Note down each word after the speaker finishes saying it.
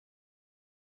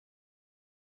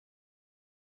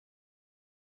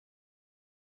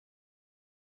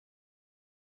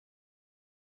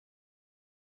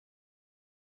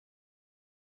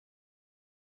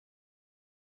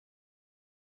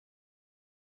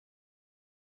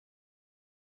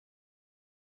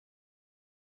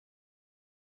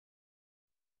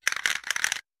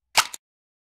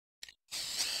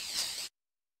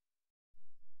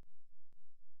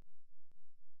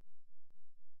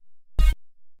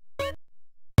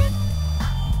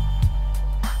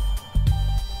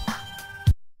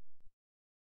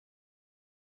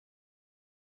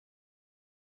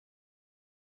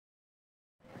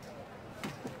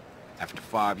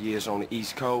5 years on the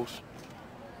East Coast,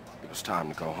 it was time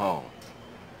to go home.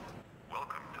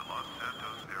 Welcome to Los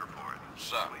Santos Airport.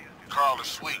 What's up? Carl is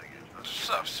Sweet. What's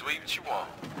up, Sweet? What you want?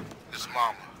 This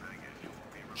mama.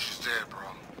 She's dead, bro.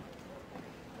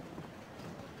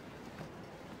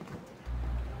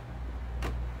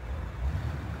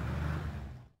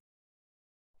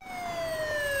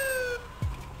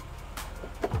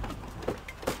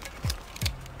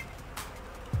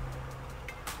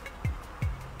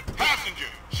 Passenger,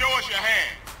 show us your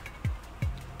hand.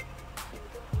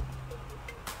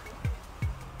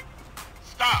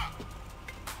 Stop.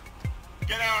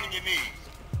 Get down on your knees.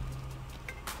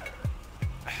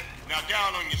 Now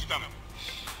down on your stomach.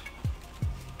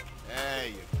 There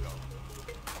you go.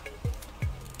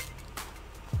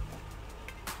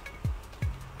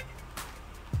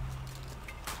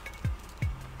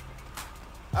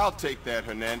 I'll take that,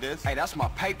 Hernandez. Hey, that's my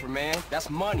paper, man. That's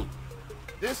money.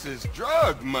 This is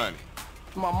drug money.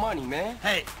 It's my money, man.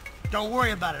 Hey, don't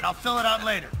worry about it. I'll fill it out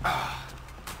later.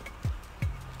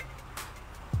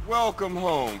 Welcome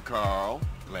home, Carl.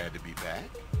 Glad to be back.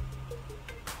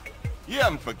 You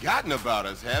haven't forgotten about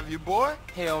us, have you, boy?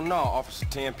 Hell no, Officer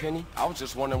Tenpenny. I was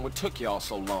just wondering what took y'all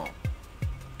so long.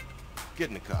 Get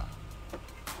in the car.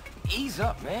 Ease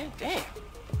up, man. Damn.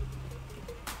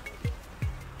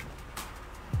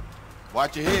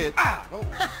 Watch your head. Ah! Oh,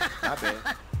 my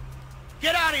bad.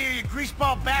 Get out of here, you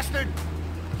greaseball bastard!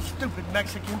 Stupid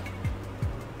Mexican.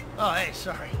 Oh, hey,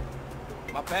 sorry.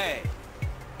 My bag.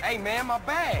 Hey, man, my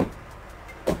bag.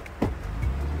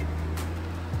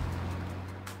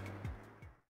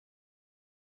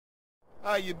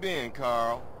 How you been,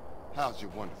 Carl? How's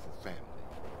your wonderful family?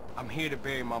 I'm here to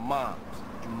bury my mom.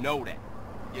 You know that.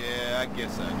 Yeah, I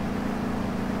guess I do.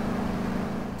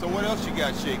 So what else you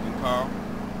got shaking, Carl?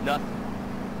 Nothing.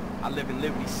 I live in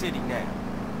Liberty City now.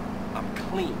 I'm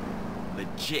clean.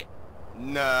 Legit.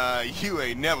 Nah, you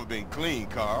ain't never been clean,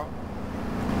 Carl.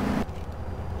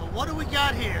 Well, what do we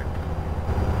got here?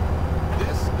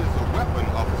 This is a weapon,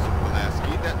 Officer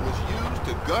Pulaski, that was used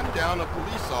to gun down a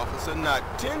police officer not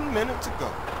 10 minutes ago.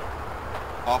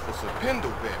 Officer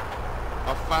Pendleberry.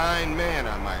 A fine man,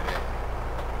 I might add.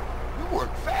 You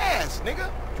work fast,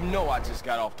 nigga. You know I just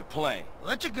got off the plane. Well,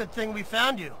 that's a good thing we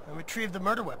found you and retrieved the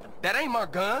murder weapon. That ain't my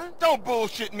gun. Don't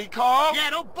bullshit me, Carl.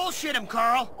 Yeah, don't bullshit him,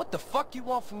 Carl. What the fuck you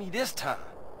want from me this time?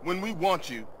 When we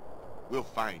want you, we'll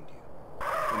find you.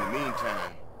 In the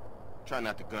meantime, try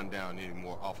not to gun down any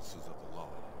more officers of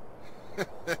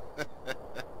the law.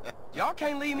 Y'all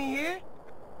can't leave me here.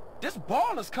 This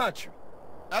baller's country.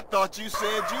 I thought you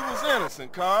said you was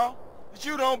innocent, Carl. But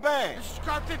you don't bang. This is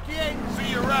car 58.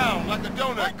 See you around like a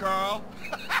donut, What? Carl.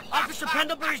 Officer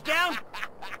Pendlebury's down.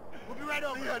 We'll be right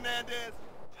over. See, Hernandez.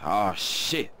 Oh,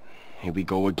 shit. Here we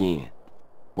go again.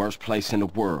 Worst place in the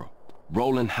world.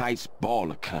 Rolling Heights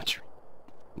baller country.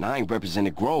 Now, I ain't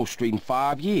represented Grove Street in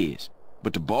 5 years,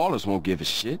 but the ballers won't give a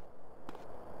shit.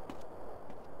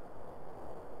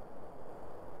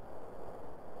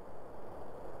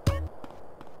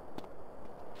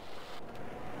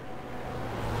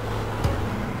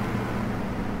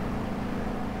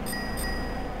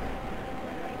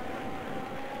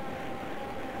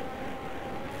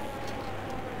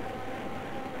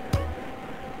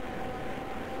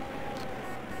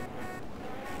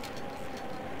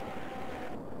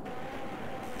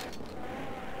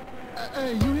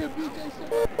 Hey, you hear BJ say?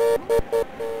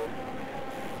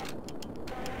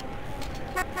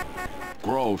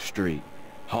 Grove Street.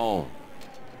 Home.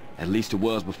 At least it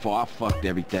was before I fucked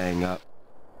everything up.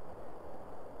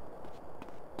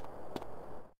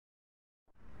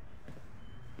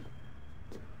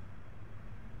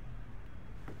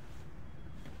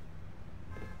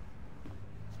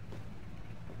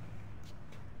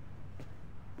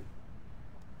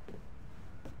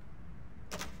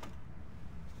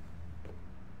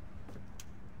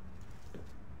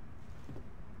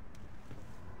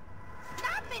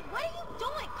 What are you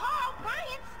doing, Carl?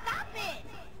 Ryan, stop it!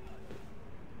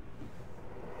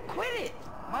 Quit it!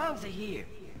 Moms are here.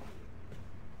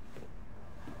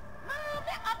 Mom,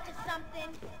 they're up to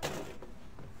something.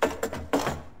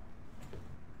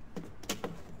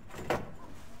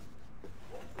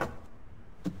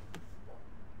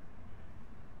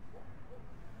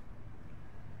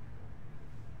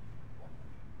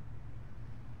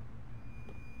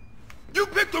 You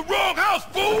picked the wrong house,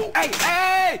 fool! Hey,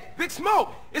 hey! Big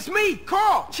Smoke! It's me,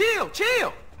 Carl! Chill,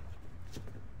 chill!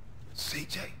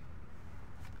 CJ.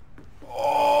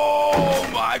 Oh,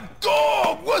 my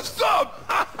dog! What's up?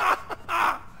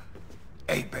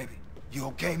 Hey, baby. You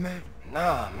okay, man?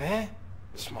 Nah, man.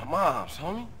 It's my mom's,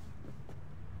 homie.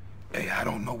 Hey, I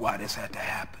don't know why this had to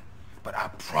happen, but I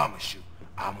promise you,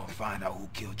 I'm gonna find out who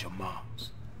killed your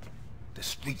moms. The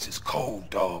streets is cold,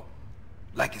 dog.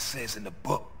 Like it says in the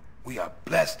book, we are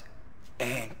blessed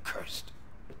and cursed.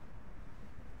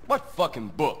 What fucking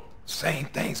book? Same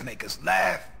things make us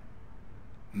laugh,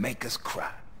 make us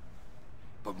cry.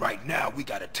 But right now, we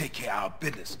gotta take care of our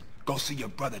business. Go see your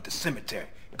brother at the cemetery.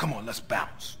 Come on, let's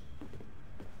bounce.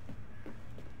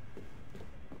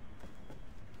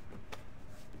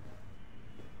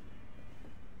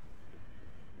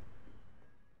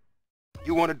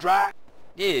 You wanna drive?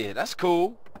 Yeah, that's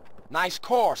cool. Nice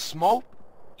car, Smoke.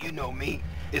 You know me.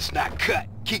 It's not cut.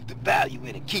 Keep the value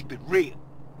in it. Keep it real.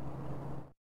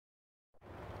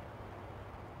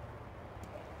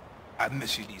 I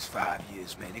miss you these 5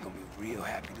 years, man. They're gonna be real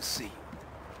happy to see you.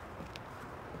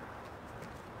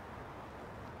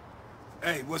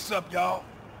 Hey, what's up, y'all?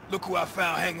 Look who I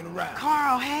found hanging around.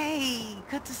 Carl, hey,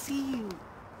 good to see you.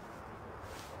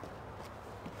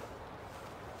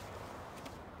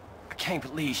 I can't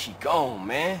believe she gone,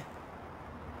 man.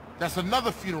 That's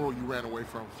another funeral you ran away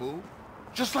from, fool.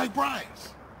 Just like Brian's.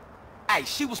 Hey,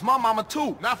 she was my mama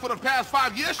too. Not for the past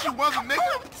 5 years she wasn't,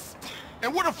 nigga.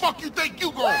 And where the fuck you think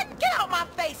you going? What? Get out my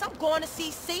face. I'm going to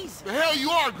see Caesar. The hell you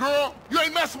are, girl. You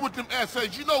ain't messing with them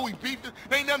essays. You know we beefed it.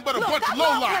 They ain't nothing but a Look, bunch I of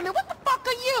love lowlife. women. What the fuck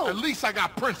are you? At least I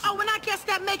got principles. Oh, and I guess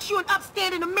that makes you an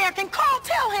upstanding American. Carl,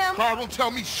 tell him. Carl, don't tell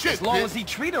me shit, As long bitch. as he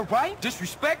treat her right,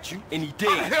 disrespect you, and he How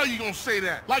did. the hell you gonna say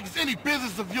that? Like it's any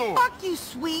business of yours. Fuck you,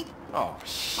 sweet. Oh,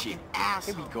 shit. Here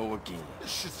Asshole. we go again.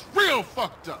 This shit's real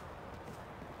fucked up.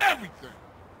 Everything.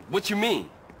 What you mean?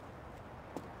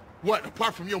 What,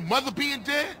 apart from your mother being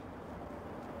dead?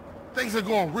 Things are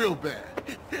going real bad.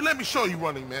 Here, let me show you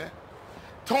running, man.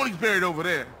 Tony's buried over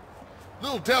there.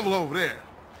 Little devil over there.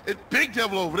 And big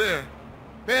devil over there.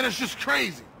 Man, it's just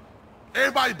crazy.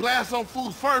 Everybody blasts on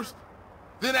fools first,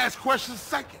 then ask questions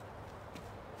second.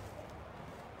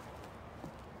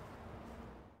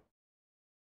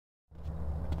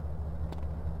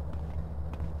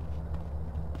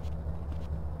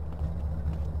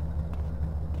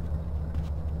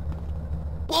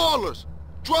 Ballers!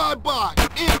 Drive-by!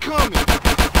 Incoming!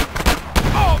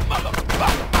 Oh,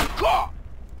 motherfucker, my car!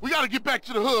 We gotta get back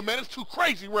to the hood, man. It's too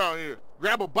crazy around here.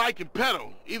 Grab a bike and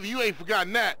pedal. Either you ain't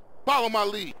forgotten that. Follow my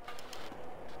lead.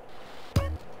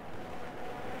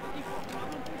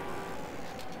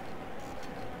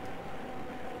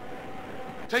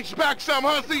 Takes you back some,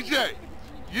 huh, CJ?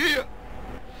 Yeah.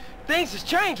 Things has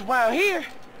changed around here.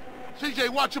 CJ,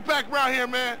 watch your back around here,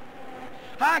 man.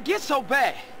 How I get so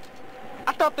bad?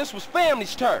 I thought this was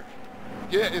family's turf.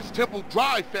 Yeah, it's Temple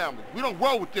Drive family. We don't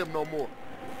roll with them no more.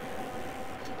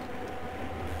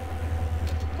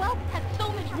 Well, has so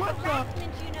much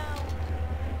harassment, you know.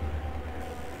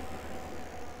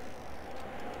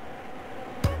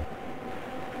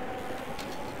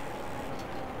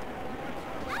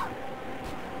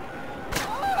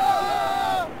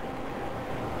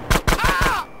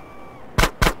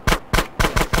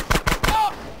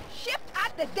 Shift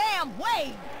out the damn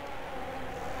way.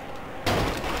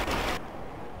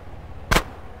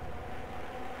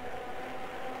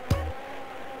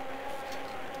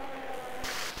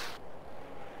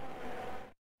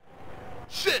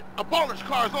 Shit, a baller's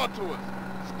car's onto us.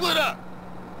 Split up.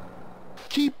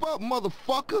 Keep up,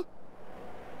 motherfucker.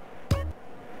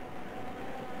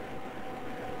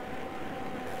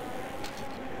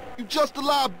 You just a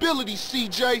liability,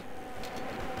 CJ.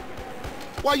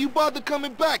 Why you bother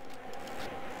coming back?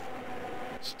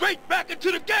 Straight back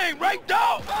into the game, right,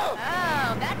 dog? Oh,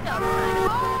 that does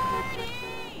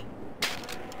party!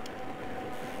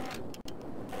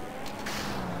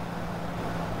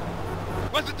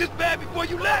 Wasn't this bad before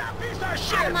you left? Piece of Out of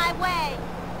shit! my way.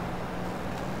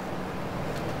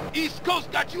 East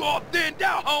Coast got you all thinned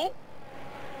out, home.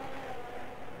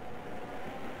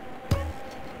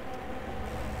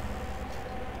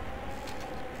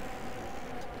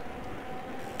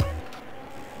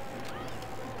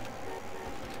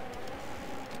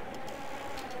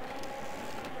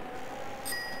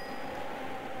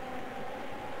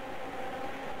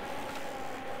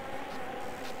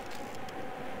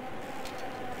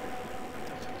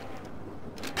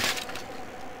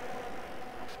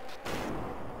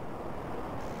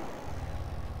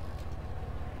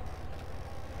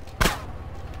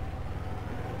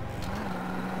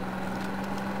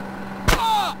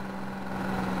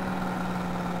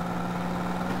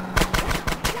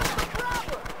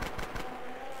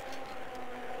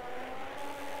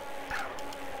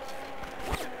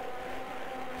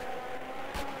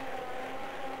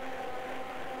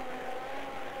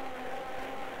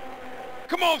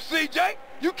 Come on, CJ.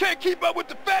 You can't keep up with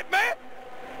the fat man.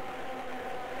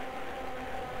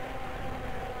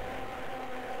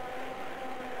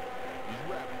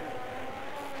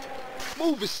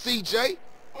 Move it, CJ.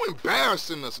 You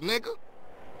embarrassing us, nigga.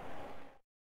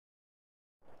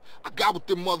 I got with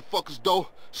them motherfuckers, though.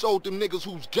 Showed them niggas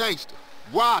who's gangster.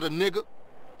 Rider, nigga.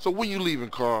 So when you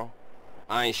leaving, Carl?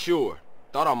 I ain't sure.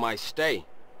 Thought I might stay.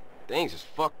 Things is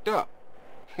fucked up.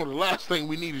 Well, the last thing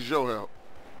we need is your help.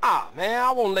 Ah, man,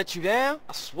 I won't let you down.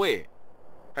 I swear.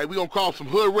 Hey, we gonna call some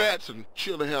hood rats and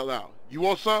chill the hell out. You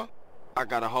want some? I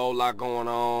got a whole lot going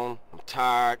on. I'm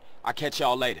tired. I'll catch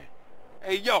y'all later.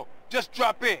 Hey, yo, just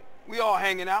drop in. We all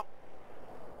hanging out.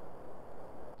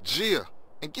 Gia,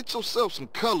 and get yourself some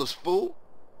colors, fool.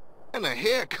 And a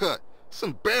haircut. It's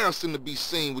embarrassing to be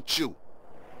seen with you.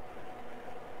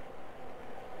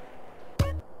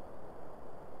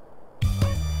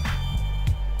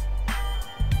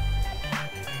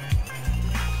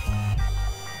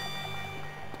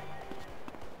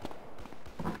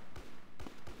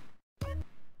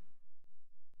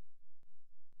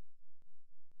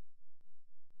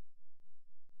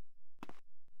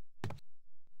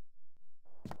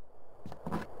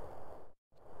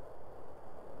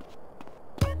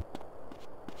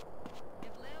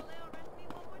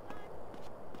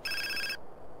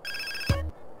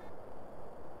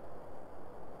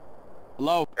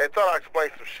 Hello? Hey, thought I'd explain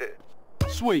some shit.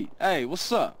 Sweet. Hey,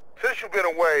 what's up? Since you've been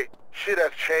away, shit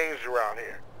has changed around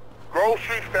here. Grove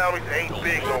Street families ain't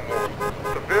big no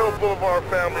more. The Ville Boulevard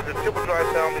families and Tipple Drive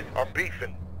families are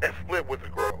beefing and split with the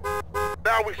Grove.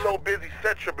 Now we so busy,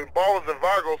 Setchup and Ballers and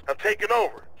Vargos have taken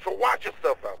over. So watch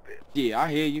yourself out there. Yeah,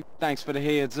 I hear you. Thanks for the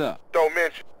heads up. Don't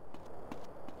mention.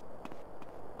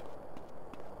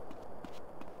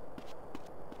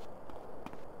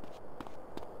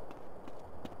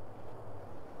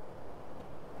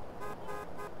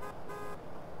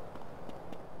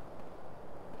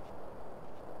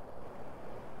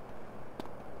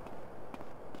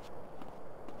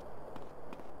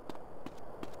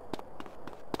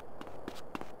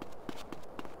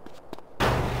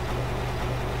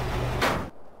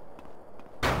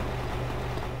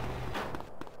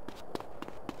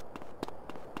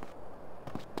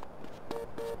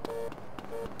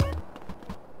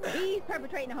 These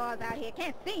perpetrating whores out here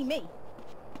can't see me.